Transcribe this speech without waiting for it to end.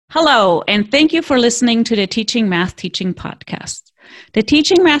Hello, and thank you for listening to the Teaching Math Teaching Podcast. The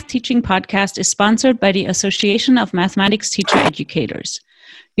Teaching Math Teaching Podcast is sponsored by the Association of Mathematics Teacher Educators.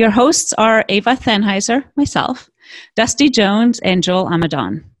 Your hosts are Ava Thanheiser, myself, Dusty Jones, and Joel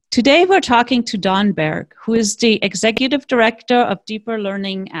Amadon. Today we're talking to Dawn Berg, who is the Executive Director of Deeper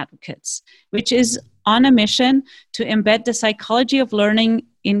Learning Advocates, which is on a mission to embed the psychology of learning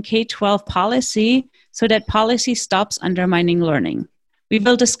in K-12 policy so that policy stops undermining learning. We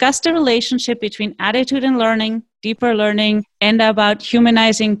will discuss the relationship between attitude and learning, deeper learning, and about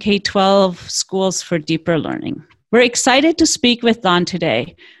humanizing K-12 schools for deeper learning. We're excited to speak with Dawn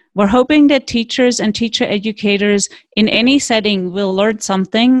today. We're hoping that teachers and teacher educators in any setting will learn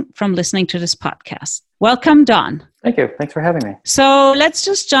something from listening to this podcast. Welcome, Dawn. Thank you. Thanks for having me. So let's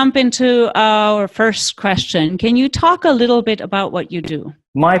just jump into our first question. Can you talk a little bit about what you do?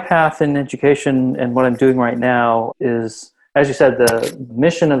 My path in education and what I'm doing right now is, as you said, the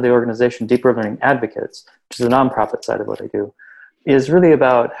mission of the organization, Deeper Learning Advocates, which is the nonprofit side of what I do, is really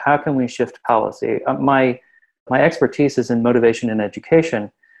about how can we shift policy. My expertise is in motivation and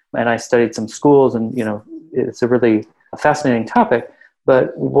education, and I studied some schools, and it's a really fascinating topic.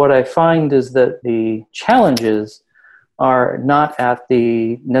 But what I find is that the challenges are not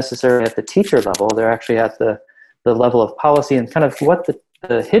necessarily at the teacher level. They're actually at the level of policy and kind of what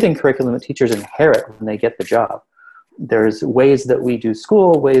the hidden curriculum that teachers inherit when they get the job. There's ways that we do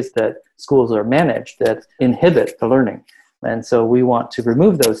school, ways that schools are managed that inhibit the learning. And so we want to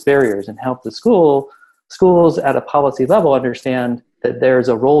remove those barriers and help the schools at a policy level understand that there's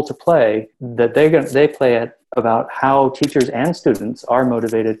a role to play, that they play it about how teachers and students are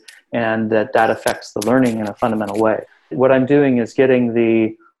motivated, and that affects the learning in a fundamental way. What I'm doing is getting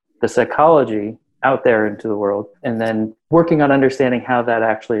the psychology out there into the world, and then working on understanding how that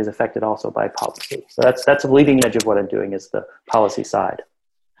actually is affected also by policy. So that's the leading edge of what I'm doing, is the policy side.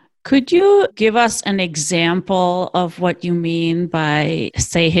 Could you give us an example of what you mean by,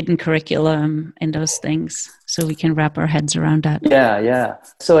 say, hidden curriculum and those things, so we can wrap our heads around that? Yeah.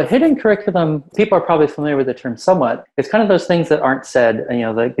 So a hidden curriculum, people are probably familiar with the term somewhat. It's kind of those things that aren't said.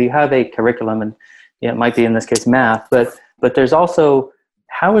 Like you have a curriculum, and it might be in this case math, but there's also,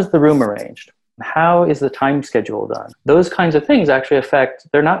 how is the room arranged? How is the time schedule done? Those kinds of things actually affect,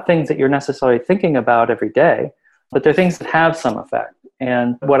 they're not things that you're necessarily thinking about every day, but they're things that have some effect.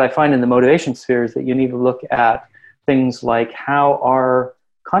 And what I find in the motivation sphere is that you need to look at things like, how are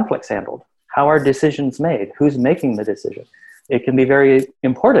conflicts handled? How are decisions made? Who's making the decision? It can be very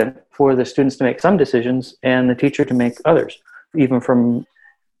important for the students to make some decisions and the teacher to make others. Even from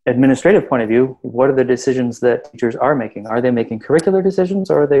administrative point of view, what are the decisions that teachers are making? Are they making curricular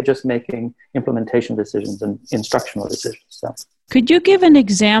decisions, or are they just making implementation decisions and instructional decisions? So, could you give an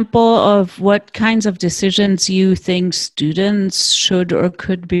example of what kinds of decisions you think students should or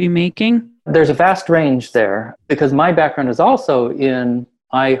could be making? There's a vast range there, because my background is also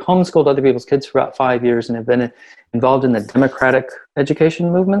I homeschooled other people's kids for about 5 years and have been involved in the democratic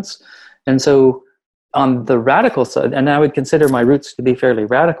education movements. And so on the radical side, and I would consider my roots to be fairly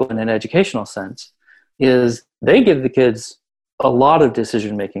radical in an educational sense, is they give the kids a lot of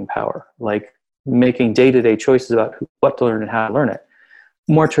decision-making power, like making day-to-day choices about what to learn and how to learn it.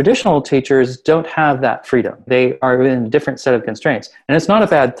 More traditional teachers don't have that freedom. They are in a different set of constraints. And it's not a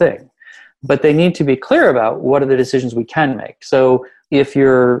bad thing, but they need to be clear about what are the decisions we can make. So if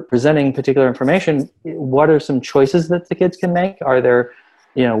you're presenting particular information, what are some choices that the kids can make? Are there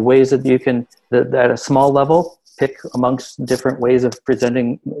ways that you can, that at a small level, pick amongst different ways of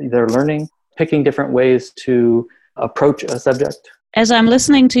presenting their learning, picking different ways to approach a subject? As I'm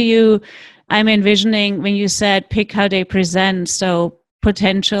listening to you, I'm envisioning when you said pick how they present, so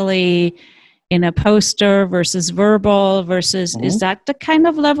potentially in a poster versus verbal versus, is that the kind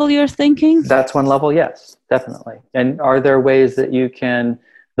of level you're thinking? That's one level, yes, definitely. And are there ways that you can,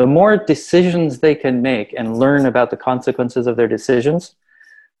 the more decisions they can make and learn about the consequences of their decisions,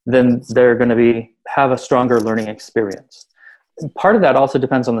 then they're going to have a stronger learning experience. Part of that also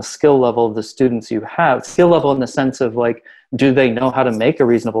depends on the skill level of the students you have. Skill level in the sense of, like, do they know how to make a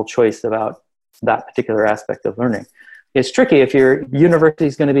reasonable choice about that particular aspect of learning? It's tricky. If your university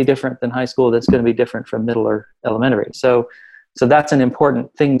is going to be different than high school, that's going to be different from middle or elementary. So that's an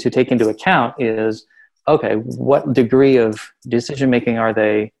important thing to take into account is, okay, what degree of decision-making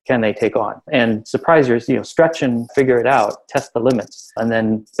can they take on? And surprise yourself, stretch and figure it out, test the limits, and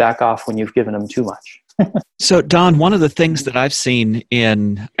then back off when you've given them too much. So, Dawn, one of the things that I've seen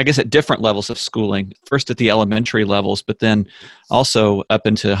at different levels of schooling, first at the elementary levels, but then also up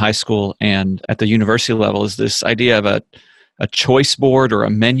into high school and at the university level, is this idea of a choice board or a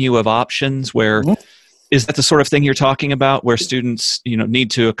menu of options where Is that the sort of thing you're talking about, where students,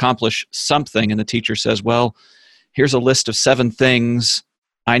 need to accomplish something and the teacher says, well, here's a list of 7 things.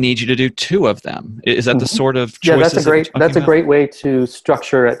 I need you to do 2 of them. Is that the sort of choices? Yeah, that's a great way to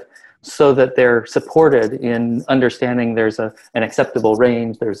structure it so that they're supported in understanding there's an acceptable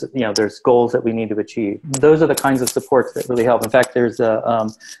range. There's goals that we need to achieve. Those are the kinds of supports that really help. In fact, there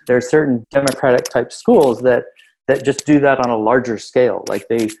are certain democratic type schools that just do that on a larger scale. Like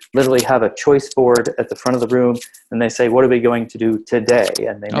they literally have a choice board at the front of the room and they say, what are we going to do today?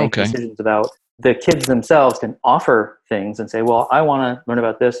 And they make decisions about, the kids themselves can offer things and say, well, I want to learn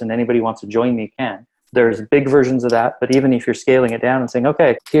about this and anybody who wants to join me can. There's big versions of that, but even if you're scaling it down and saying,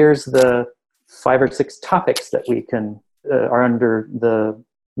 okay, here's the 5 or 6 topics that we can, are under the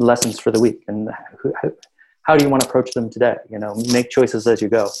lessons for the week. And how do you want to approach them today? Make choices as you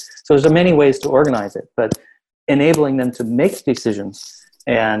go. So there's many ways to organize it, but enabling them to make decisions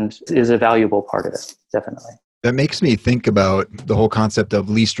and is a valuable part of it, definitely. That makes me think about the whole concept of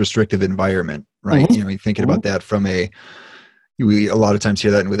least restrictive environment, right? Mm-hmm. You're thinking about that from we a lot of times hear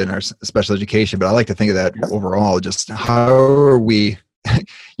that within our special education, but I like to think of that overall, just how are we,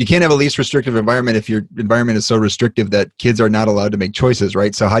 you can't have a least restrictive environment if your environment is so restrictive that kids are not allowed to make choices,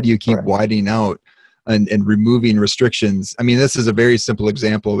 right? So how do you keep widening out and removing restrictions? I mean, this is a very simple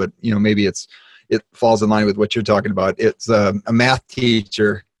example, but maybe it falls in line with what you're talking about. It's a math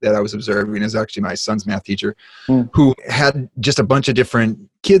teacher that I was observing, is actually my son's math teacher, who had just a bunch of different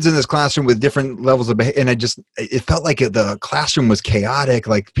kids in this classroom with different levels of behavior. And it felt like the classroom was chaotic.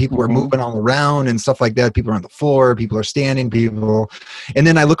 Like people were moving all around and stuff like that. People are on the floor, people are standing, and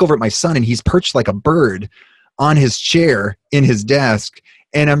then I look over at my son and he's perched like a bird on his chair in his desk.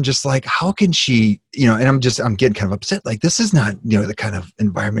 And I'm just like, how can she, and I'm getting kind of upset. Like, this is not, the kind of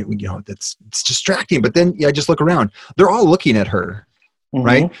environment, it's distracting. But then I just look around. They're all looking at her,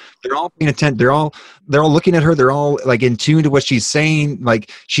 right? They're all paying attention. They're all looking at her. They're all like in tune to what she's saying.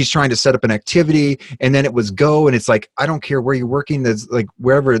 Like she's trying to set up an activity and then it was go. And it's like, I don't care where you're working. That's like,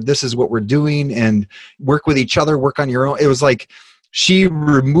 wherever, this is what we're doing, and work with each other, work on your own. It was like, she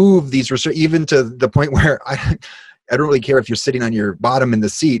removed these restrictions, even to the point where I don't really care if you're sitting on your bottom in the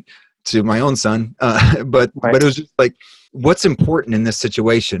seat, to my own son. But it was just like, what's important in this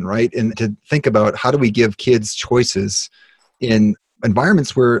situation, right? And to think about, how do we give kids choices in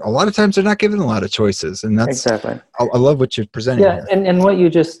environments where a lot of times they're not given a lot of choices. And that's exactly. I love what you're presenting. Yeah, and what you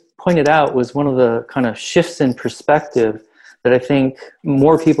just pointed out was one of the kind of shifts in perspective that I think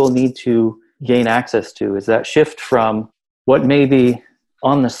more people need to gain access to, is that shift from what may be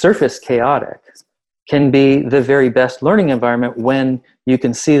on the surface chaotic can be the very best learning environment when you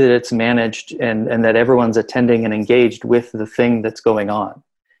can see that it's managed and that everyone's attending and engaged with the thing that's going on.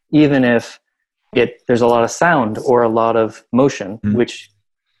 Even if there's a lot of sound or a lot of motion, which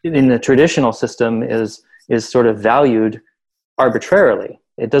in the traditional system is sort of valued arbitrarily.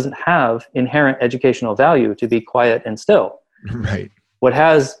 It doesn't have inherent educational value to be quiet and still. Right. What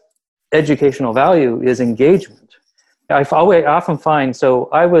has educational value is engagement. I often find, so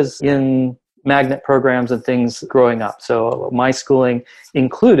I was in magnet programs and things growing up. So my schooling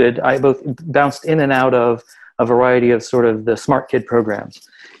included, I both bounced in and out of a variety of sort of the smart kid programs.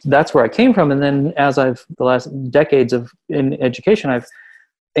 That's where I came from. And then as the last decades in education, I've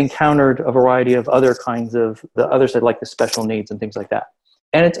encountered a variety of other kinds of the other side, like the special needs and things like that.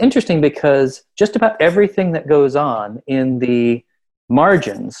 And it's interesting because just about everything that goes on in the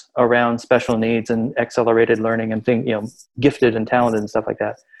margins around special needs and accelerated learning and gifted and talented and stuff like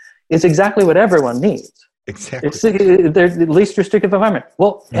that is exactly what everyone needs. Exactly. It's the least restrictive environment.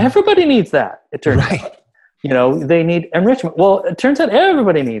 Well, everybody needs that, it turns out. They need enrichment. Well, it turns out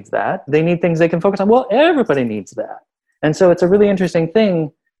everybody needs that. They need things they can focus on. Well, everybody needs that. And so it's a really interesting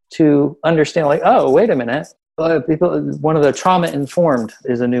thing to understand, like, oh, wait a minute. One of the trauma-informed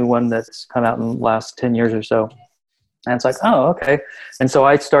is a new one that's come out in the last 10 years or so. And it's like, oh, okay. And so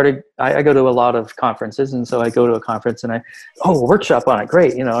I go to a lot of conferences. And so I go to a conference and a workshop on it.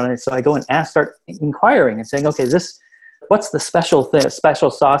 Great. And so I go and start inquiring and saying, okay, what's the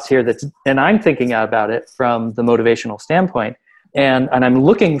special sauce here and I'm thinking about it from the motivational standpoint. And I'm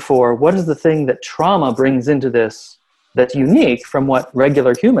looking for what is the thing that trauma brings into this that's unique from what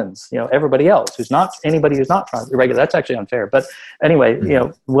regular humans, everybody else anybody who's not regular, that's actually unfair. But anyway,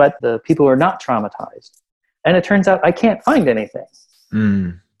 what the people who are not traumatized. And it turns out I can't find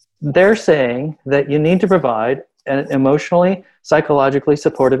anything. They're saying that you need to provide an emotionally, psychologically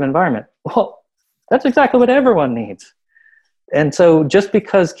supportive environment. Well, that's exactly what everyone needs. And so just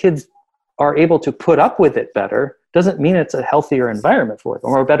because kids are able to put up with it better doesn't mean it's a healthier environment for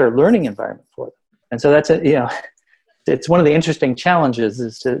them or a better learning environment for them. And so that's it's one of the interesting challenges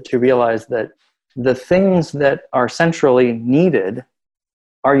is to realize that the things that are centrally needed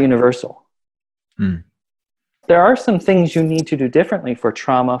are universal. There are some things you need to do differently for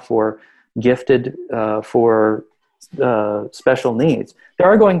trauma, for gifted, for special needs. There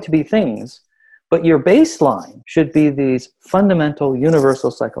are going to be things, but your baseline should be these fundamental universal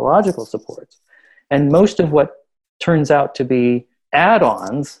psychological supports. And most of what turns out to be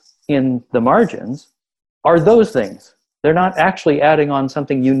add-ons in the margins are those things. They're not actually adding on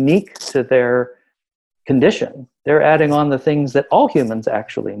something unique to their condition. They're adding on the things that all humans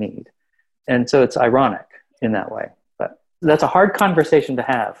actually need. And so it's ironic in that way. But that's a hard conversation to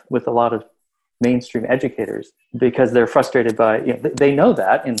have with a lot of mainstream educators because they're frustrated by, they know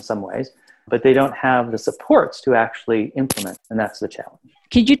that in some ways, but they don't have the supports to actually implement, and that's the challenge.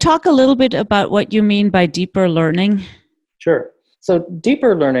 Could you talk a little bit about what you mean by deeper learning? Sure. So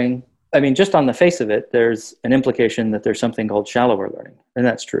deeper learning, just on the face of it, there's an implication that there's something called shallower learning, and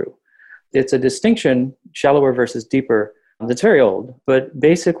that's true. It's a distinction, shallower versus deeper, that's very old, but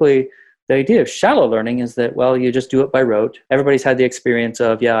basically the idea of shallow learning is that, you just do it by rote. Everybody's had the experience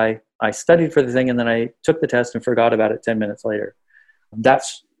of, I studied for the thing and then I took the test and forgot about it 10 minutes later.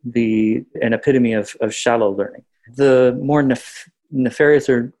 That's an epitome of shallow learning. The more nefarious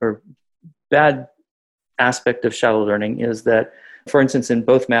or bad aspect of shallow learning is that, for instance, in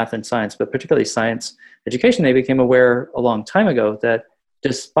both math and science, but particularly science education, they became aware a long time ago that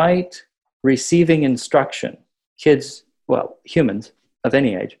despite receiving instruction, kids, humans of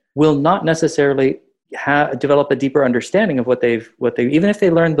any age, will not necessarily develop a deeper understanding of what they've even if they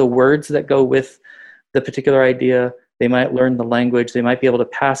learn the words that go with the particular idea, they might learn the language, they might be able to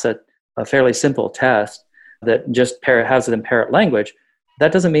pass a fairly simple test that just has them parrot language.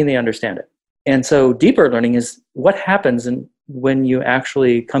 That doesn't mean they understand it. And so deeper learning is what happens when you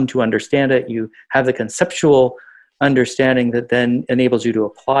actually come to understand it. You have the conceptual understanding that then enables you to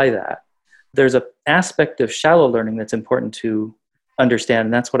apply that. There's an aspect of shallow learning that's important to understand,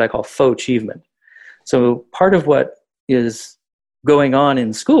 and that's what I call faux achievement. So part of what is going on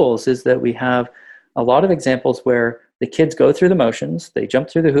in schools is that we have a lot of examples where the kids go through the motions, they jump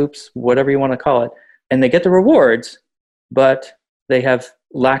through the hoops, whatever you want to call it, and they get the rewards, but they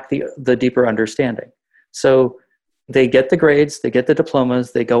lack the deeper understanding. So they get the grades, they get the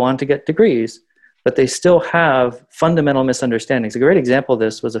diplomas, they go on to get degrees, but they still have fundamental misunderstandings. A great example of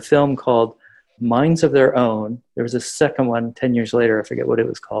this was a film called Minds of Their Own. There was a second one 10 years later, I forget what it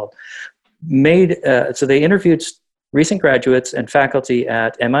was called. So they interviewed recent graduates and faculty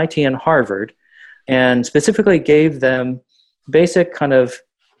at MIT and Harvard and specifically gave them basic kind of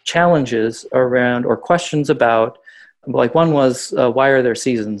challenges around or questions about, like one was why are there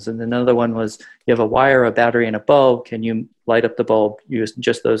seasons? And another one was you have a wire, a battery, and a bulb. Can you light up the bulb? Use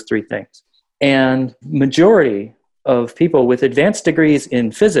just those three things. And majority of people with advanced degrees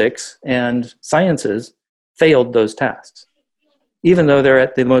in physics and sciences failed those tasks, even though they're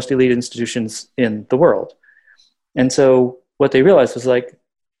at the most elite institutions in the world. And so what they realized was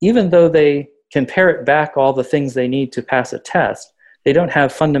even though they can parrot back all the things they need to pass a test, they don't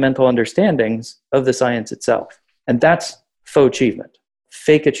have fundamental understandings of the science itself. And that's faux achievement,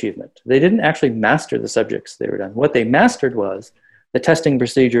 fake achievement. They didn't actually master the subjects they were done. What they mastered was the testing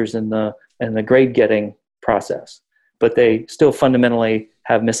procedures and the grade getting process. But they still fundamentally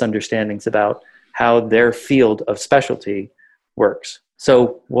have misunderstandings about how their field of specialty works.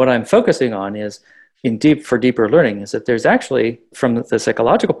 So what I'm focusing on is for deeper learning is that there's actually, from the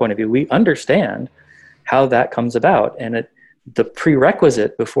psychological point of view, we understand how that comes about. And the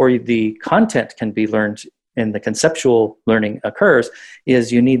prerequisite before the content can be learned and the conceptual learning occurs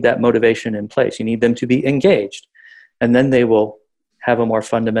is you need that motivation in place. You need them to be engaged. And then they will have a more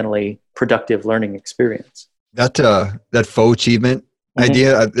fundamentally productive learning experience. That faux achievement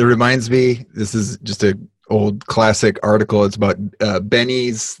idea, it reminds me, this is just a old classic article. It's about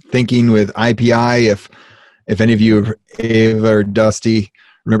Benny's thinking with IPI. If any of you, Ava or Dusty,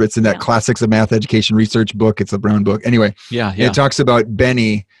 remember, it's in that Classics of Math Education Research book. It's a brown book. Anyway, it talks about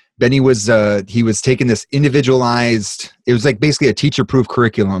Benny. Benny was he was taking this individualized. It was like basically a teacher-proof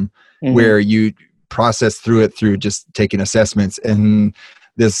curriculum where you process through just taking assessments. And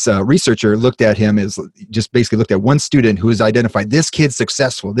this researcher looked at him as just basically looked at one student who has identified this kid's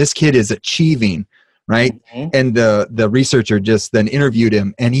successful. This kid is achieving. Right. And the researcher just then interviewed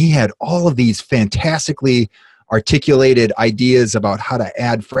him, and he had all of these fantastically articulated ideas about how to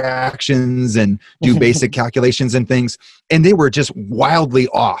add fractions and do basic calculations and things. And they were just wildly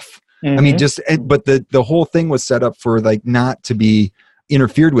off. I mean, but the whole thing was set up for not to be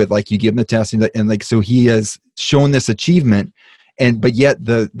interfered with. You give him the test and so he has shown this achievement, but yet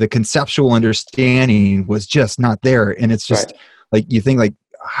the conceptual understanding was just not there. And it's just you think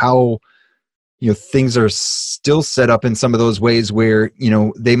how things are still set up in some of those ways where,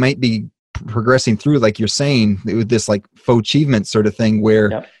 they might be progressing through, like you're saying, with this like faux achievement sort of thing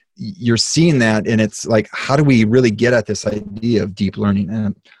where you're seeing that, and it's like, how do we really get at this idea of deep learning?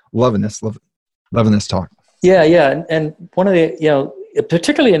 And loving this talk. Yeah. And one of the,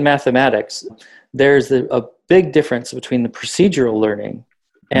 particularly in mathematics, there's a big difference between the procedural learning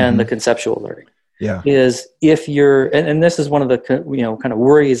and the conceptual learning. Yeah. Is if you're, and this is one of the, kind of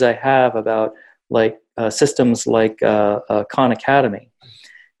worries I have about like systems like Khan Academy,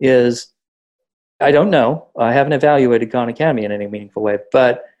 is I don't know. I haven't evaluated Khan Academy in any meaningful way,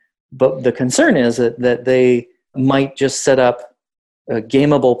 but the concern is that they might just set up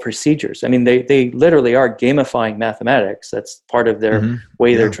gameable procedures. I mean, they literally are gamifying mathematics. That's part of their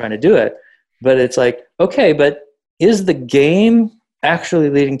way they're trying to do it. But it's like, okay, but is the game actually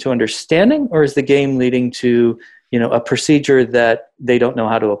leading to understanding, or is the game leading to, a procedure that they don't know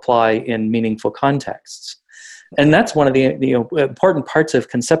how to apply in meaningful contexts? And that's one of the important parts of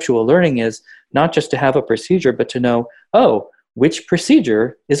conceptual learning, is not just to have a procedure, but to know, which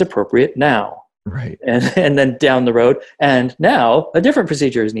procedure is appropriate now. Right. And then down the road, and now a different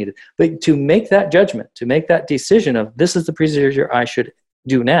procedure is needed. But to make that judgment, to make that decision of this is the procedure I should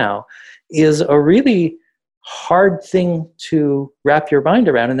do now, is a really hard thing to wrap your mind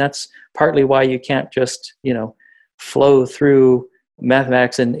around. And that's partly why you can't just, flow through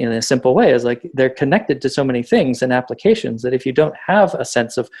mathematics in a simple way. Is like they're connected to so many things and applications that if you don't have a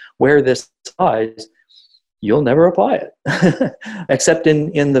sense of where this lies, you'll never apply it, except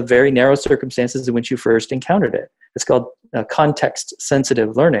in the very narrow circumstances in which you first encountered it. It's called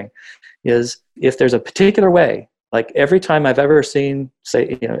context-sensitive learning. Is if there's a particular way, like every time I've ever seen,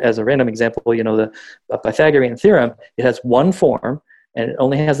 say, as a random example, the Pythagorean theorem, it has one form, and it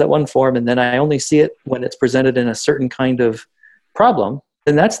only has that one form, and then I only see it when it's presented in a certain kind of problem,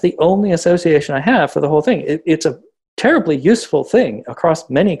 then that's the only association I have for the whole thing. It's a terribly useful thing across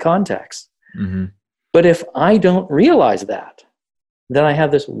many contexts. Mm-hmm. But if I don't realize that, then I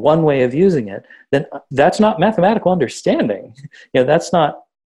have this one way of using it, then that's not mathematical understanding. That's not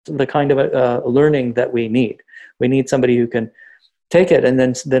the kind of learning that we need. We need somebody who can take it and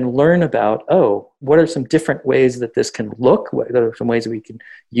then learn about, what are some different ways that this can look? What are some ways we can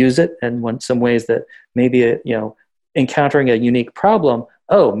use it? And some ways that maybe, encountering a unique problem,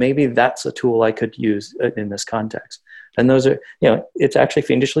 maybe that's a tool I could use in this context. And those are, it's actually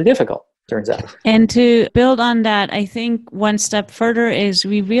fiendishly difficult, turns out. And to build on that, I think one step further is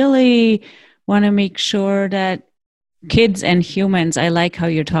we really want to make sure that kids and humans, I like how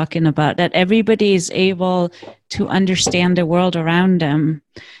you're talking about that, everybody is able to understand the world around them.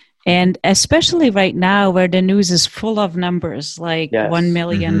 And especially right now where the news is full of numbers, like 1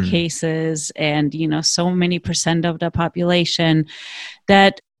 million cases and, so many % of the population,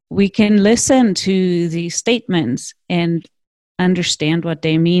 that we can listen to these statements and understand what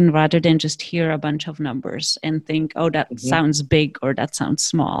they mean rather than just hear a bunch of numbers and think, that sounds big or that sounds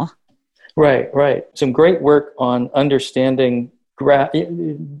small. Right. Some great work on understanding,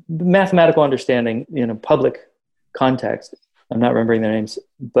 mathematical understanding in a public context. I'm not remembering their names,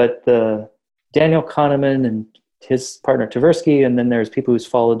 but Daniel Kahneman and his partner Tversky, and then there's people who's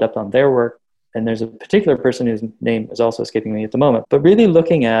followed up on their work. And there's a particular person whose name is also escaping me at the moment. But really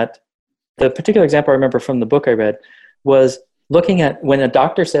looking at the particular example I remember from the book I read was looking at when a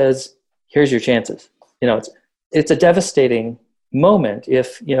doctor says, here's your chances. It's a devastating moment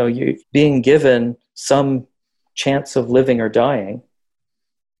if you're being given some chance of living or dying.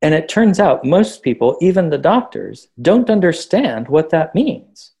 And it turns out most people, even the doctors, don't understand what that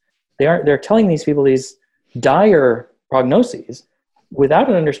means. They're telling these people these dire prognoses without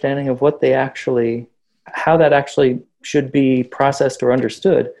an understanding of how that actually should be processed or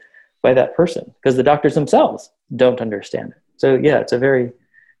understood by that person, because the doctors themselves don't understand it. So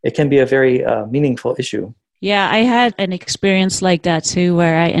it can be a very meaningful issue. Yeah, I had an experience like that too,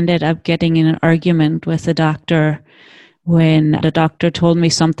 where I ended up getting in an argument with the doctor when the doctor told me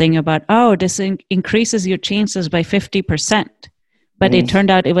something about, this increases your chances by 50%. But it turned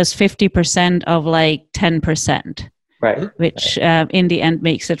out it was 50% of like 10%. Right. Which in the end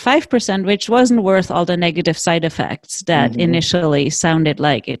makes it 5%, which wasn't worth all the negative side effects that initially sounded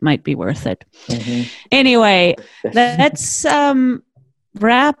like it might be worth it. Anyway, let's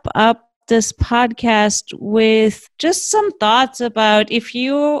wrap up this podcast with just some thoughts about if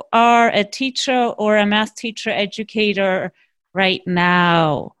you are a teacher or a math teacher educator right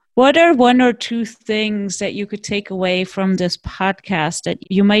now, what are one or two things that you could take away from this podcast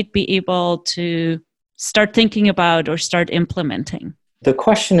that you might be able to start thinking about or start implementing? The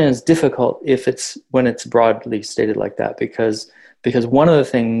question is difficult when it's broadly stated like that, because Because one of the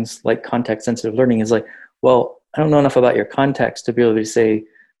things like context sensitive learning is like, well, I don't know enough about your context to be able to say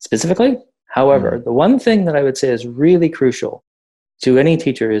specifically. However, the one thing that I would say is really crucial to any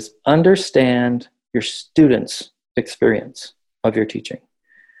teacher is understand your students' experience of your teaching.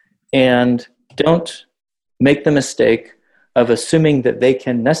 And don't make the mistake of assuming that they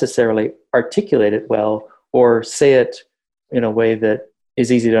can necessarily articulate it well or say it in a way that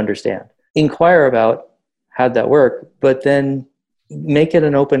is easy to understand. Inquire about how'd that work, but then make it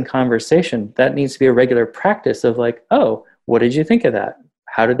an open conversation. That needs to be a regular practice of like, oh, what did you think of that?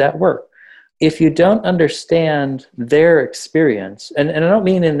 How did that work? If you don't understand their experience, and I don't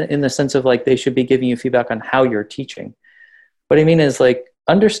mean in the sense of like they should be giving you feedback on how you're teaching. What I mean is like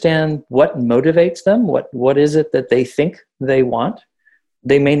understand what motivates them, what is it that they think they want.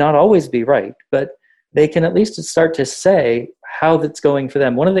 They may not always be right, but they can at least start to say how that's going for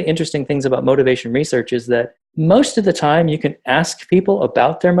them. One of the interesting things about motivation research is that most of the time you can ask people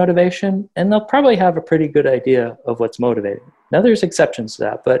about their motivation and they'll probably have a pretty good idea of what's motivating. Now there's exceptions to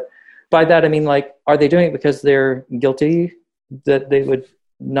that, but by that I mean like, are they doing it because they're guilty that they would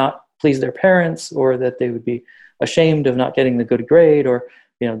not please their parents or that they would be ashamed of not getting the good grade or,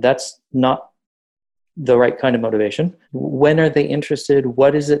 that's not the right kind of motivation. When are they interested?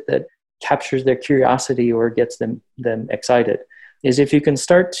 What is it that captures their curiosity or gets them excited? Is if you can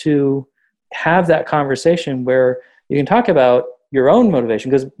start to have that conversation where you can talk about your own motivation,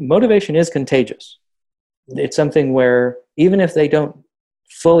 because motivation is contagious. It's something where even if they don't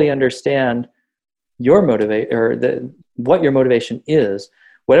fully understand your what your motivation is,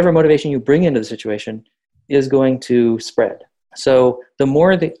 whatever motivation you bring into the situation is going to spread. So the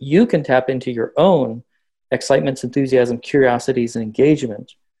more that you can tap into your own excitements, enthusiasm, curiosities, and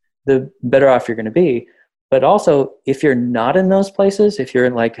engagement, the better off you're going to be. But also, if you're not in those places, if you're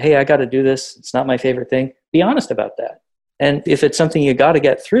in like, hey, I got to do this, it's not my favorite thing, be honest about that. And if it's something you got to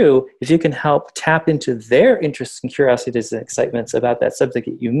get through, if you can help tap into their interests and curiosities and excitements about that subject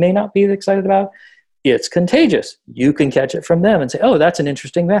that you may not be excited about, it's contagious. You can catch it from them and say, oh, that's an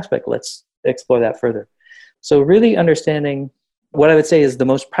interesting aspect. Let's explore that further. So really understanding what I would say is the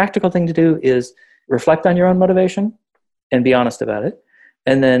most practical thing to do is reflect on your own motivation and be honest about it.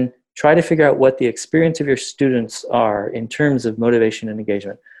 And then try to figure out what the experience of your students are in terms of motivation and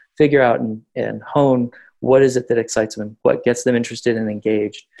engagement. Figure out and hone what is it that excites them, what gets them interested and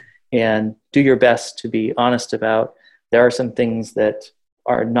engaged, and do your best to be honest about there are some things that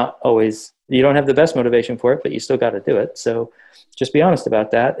are not always, you don't have the best motivation for it, but you still got to do it. So just be honest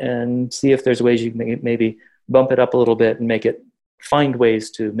about that and see if there's ways you can maybe bump it up a little bit and find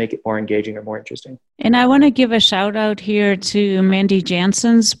ways to make it more engaging or more interesting. And I want to give a shout out here to Mandy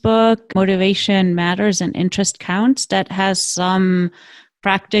Jansen's book, Motivation Matters and Interest Counts, that has some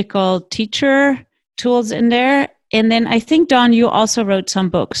practical teacher tools in there. And then I think, Don, you also wrote some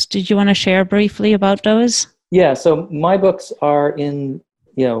books. Did you want to share briefly about those? Yeah, so my books are in,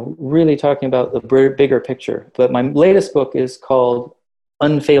 really talking about the bigger picture. But my latest book is called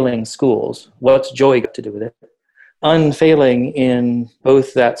Unfailing Schools. What's joy got to do with it? Unfailing in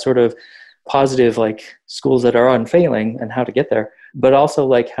both that sort of positive, like schools that are unfailing and how to get there, but also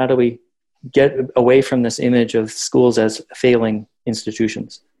like how do we get away from this image of schools as failing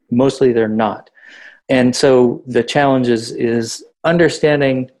institutions? Mostly they're not. And so the challenge is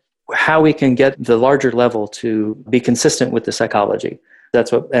understanding how we can get the larger level to be consistent with the psychology.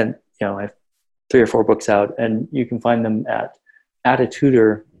 That's what, and I have 3 or 4 books out, and you can find them at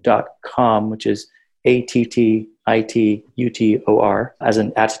attitutor.com, which is ATTITUTOR, as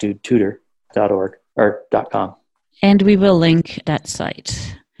in attitudetutor.org or .com. And we will link that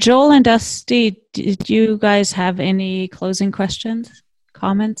site. Joel and Dusty, did you guys have any closing questions,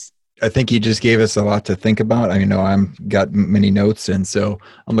 comments? I think you just gave us a lot to think about. I know I've got many notes, and so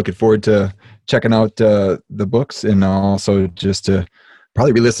I'm looking forward to checking out the books and also just to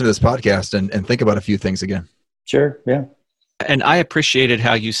probably re-listen to this podcast and think about a few things again. Sure, yeah. And I appreciated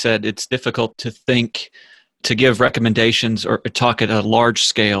how you said it's difficult to give recommendations or talk at a large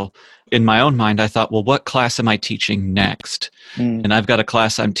scale. In my own mind, I thought, well, what class am I teaching next? And I've got a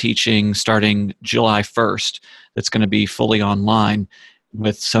class I'm teaching starting July 1st that's going to be fully online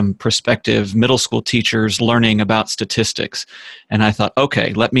with some prospective middle school teachers learning about statistics. And I thought,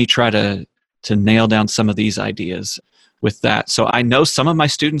 okay, let me try to nail down some of these ideas with that. So I know some of my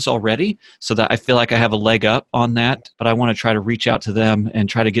students already, so that I feel like I have a leg up on that, but I want to try to reach out to them and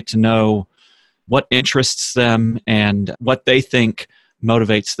try to get to know what interests them and what they think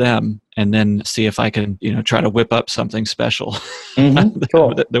motivates them, and then see if I can, try to whip up something special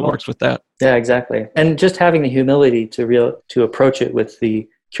cool. that works with that. Yeah, exactly. And just having the humility to approach it with the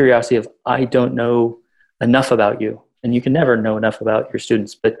curiosity of, I don't know enough about you And you can never know enough about your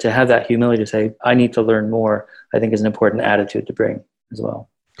students, but to have that humility to say, I need to learn more, I think is an important attitude to bring as well.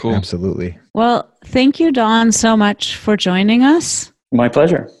 Cool. Absolutely. Well, thank you, Don, so much for joining us. My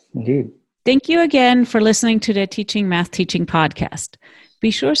pleasure, indeed. Thank you again for listening to the Teaching Math Teaching podcast.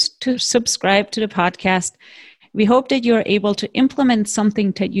 Be sure to subscribe to the podcast. We hope that you're able to implement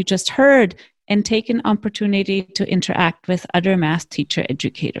something that you just heard and take an opportunity to interact with other math teacher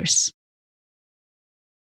educators.